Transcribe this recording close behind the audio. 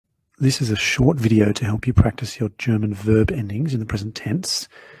This is a short video to help you practice your German verb endings in the present tense.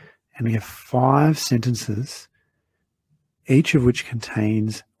 And we have 5 sentences, each of which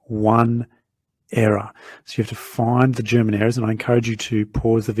contains one error. So you have to find the German errors, and I encourage you to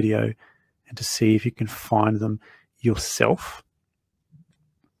pause the video and to see if you can find them yourself.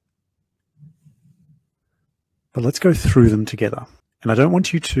 But let's go through them together. And I don't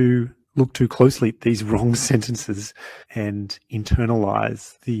want you to look too closely at these wrong sentences and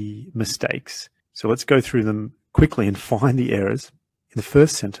internalize the mistakes. So let's go through them quickly and find the errors. In the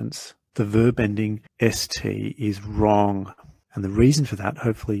first sentence, the verb ending st is wrong. And the reason for that,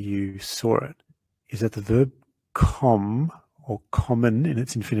 hopefully you saw it, is that the verb komm, or kommen in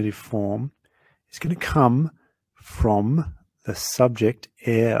its infinitive form, is going to come from the subject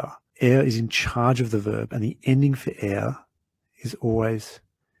er. Er is in charge of the verb, and the ending for er is always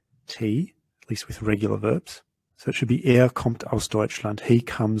T, at least with regular verbs. So it should be er kommt aus Deutschland. He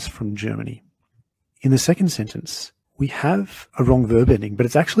comes from Germany. In the second sentence, we have a wrong verb ending, but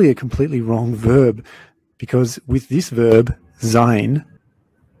it's actually a completely wrong verb, because with this verb, sein,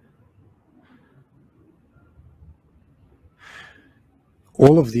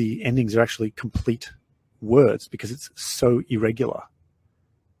 all of the endings are actually complete words because it's so irregular.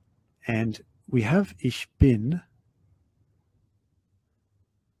 And we have ich bin,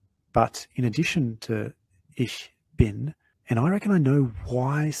 but in addition to ich bin, and I reckon I know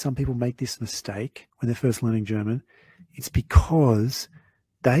why some people make this mistake when they're first learning German, it's because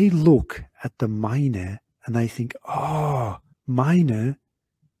they look at the meine and they think, oh, meine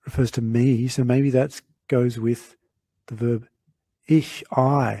refers to me, so maybe that goes with the verb ich,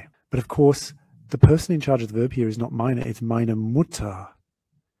 I. But of course, the person in charge of the verb here is not meine, it's meine Mutter,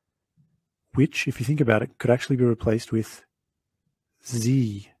 which, if you think about it, could actually be replaced with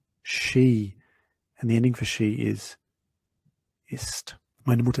sie, she, and the ending for she is ist.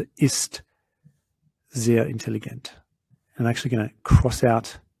 Meine Mutter ist sehr intelligent. And I'm actually going to cross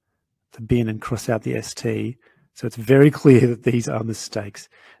out the bin and cross out the st, so it's very clear that these are mistakes.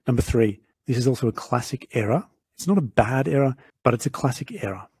 Number 3, this is also a classic error. It's not a bad error, but it's a classic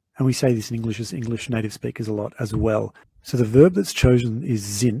error. And we say this in English as English native speakers a lot as well. So the verb that's chosen is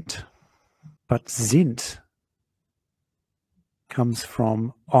sind, but sind comes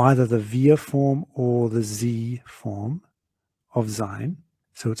from either the wir form or the sie form of sein.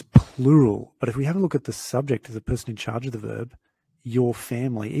 So it's plural. But if we have a look at the subject of the person in charge of the verb, your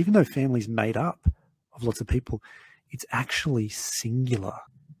family, even though family is made up of lots of people, it's actually singular.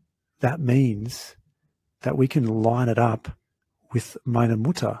 That means that we can line it up with meine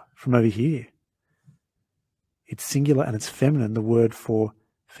Mutter from over here. It's singular and it's feminine. The word for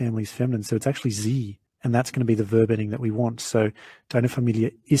family is feminine, so it's actually sie. And that's going to be the verb ending that we want. So, deine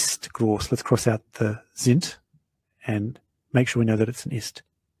Familie ist groß. Let's cross out the sind and make sure we know that it's an ist.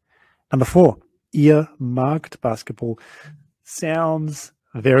 Number 4, ihr magt basketball sounds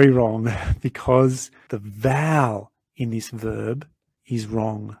very wrong because the vowel in this verb is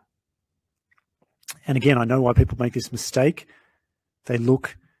wrong. And again, I know why people make this mistake. They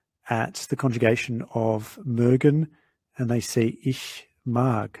look at the conjugation of mögen and they see ich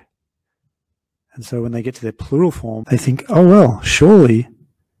mag. And so when they get to their plural form, they think, oh, well, surely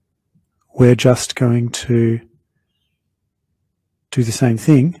we're just going to do the same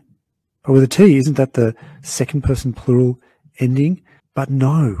thing. But with a T, isn't that the second person plural ending? But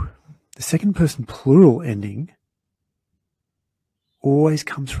no, the second person plural ending always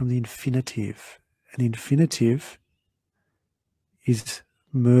comes from the infinitive. And the infinitive is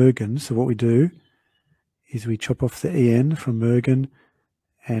mögen. So what we do is we chop off the en from mögen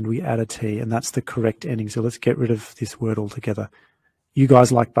and we add a T, and that's the correct ending. So let's get rid of this word altogether. You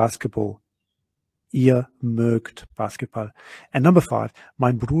guys like basketball. Ihr mögt Basketball. And number 5,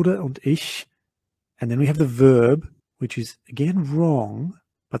 mein Bruder und ich. And then we have the verb, which is again wrong,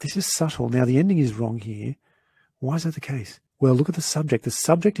 but this is subtle. Now the ending is wrong here. Why is that the case? Well, look at the subject. The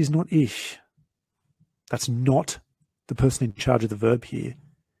subject is not ich. That's not the person in charge of the verb here.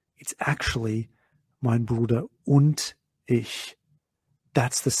 It's actually mein Bruder und ich.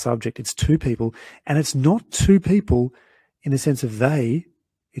 That's the subject. It's 2 people. And it's not 2 people in the sense of they.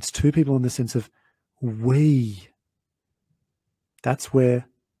 It's 2 people in the sense of we. That's where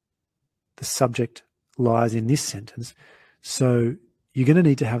the subject lies in this sentence. So you're going to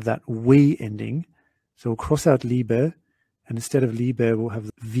need to have that we ending. So we'll cross out lieber, and instead of lieber, we'll have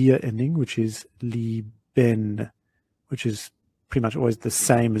the wir ending, which is lieben, which is pretty much always the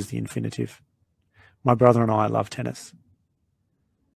same as the infinitive. My brother and I love tennis.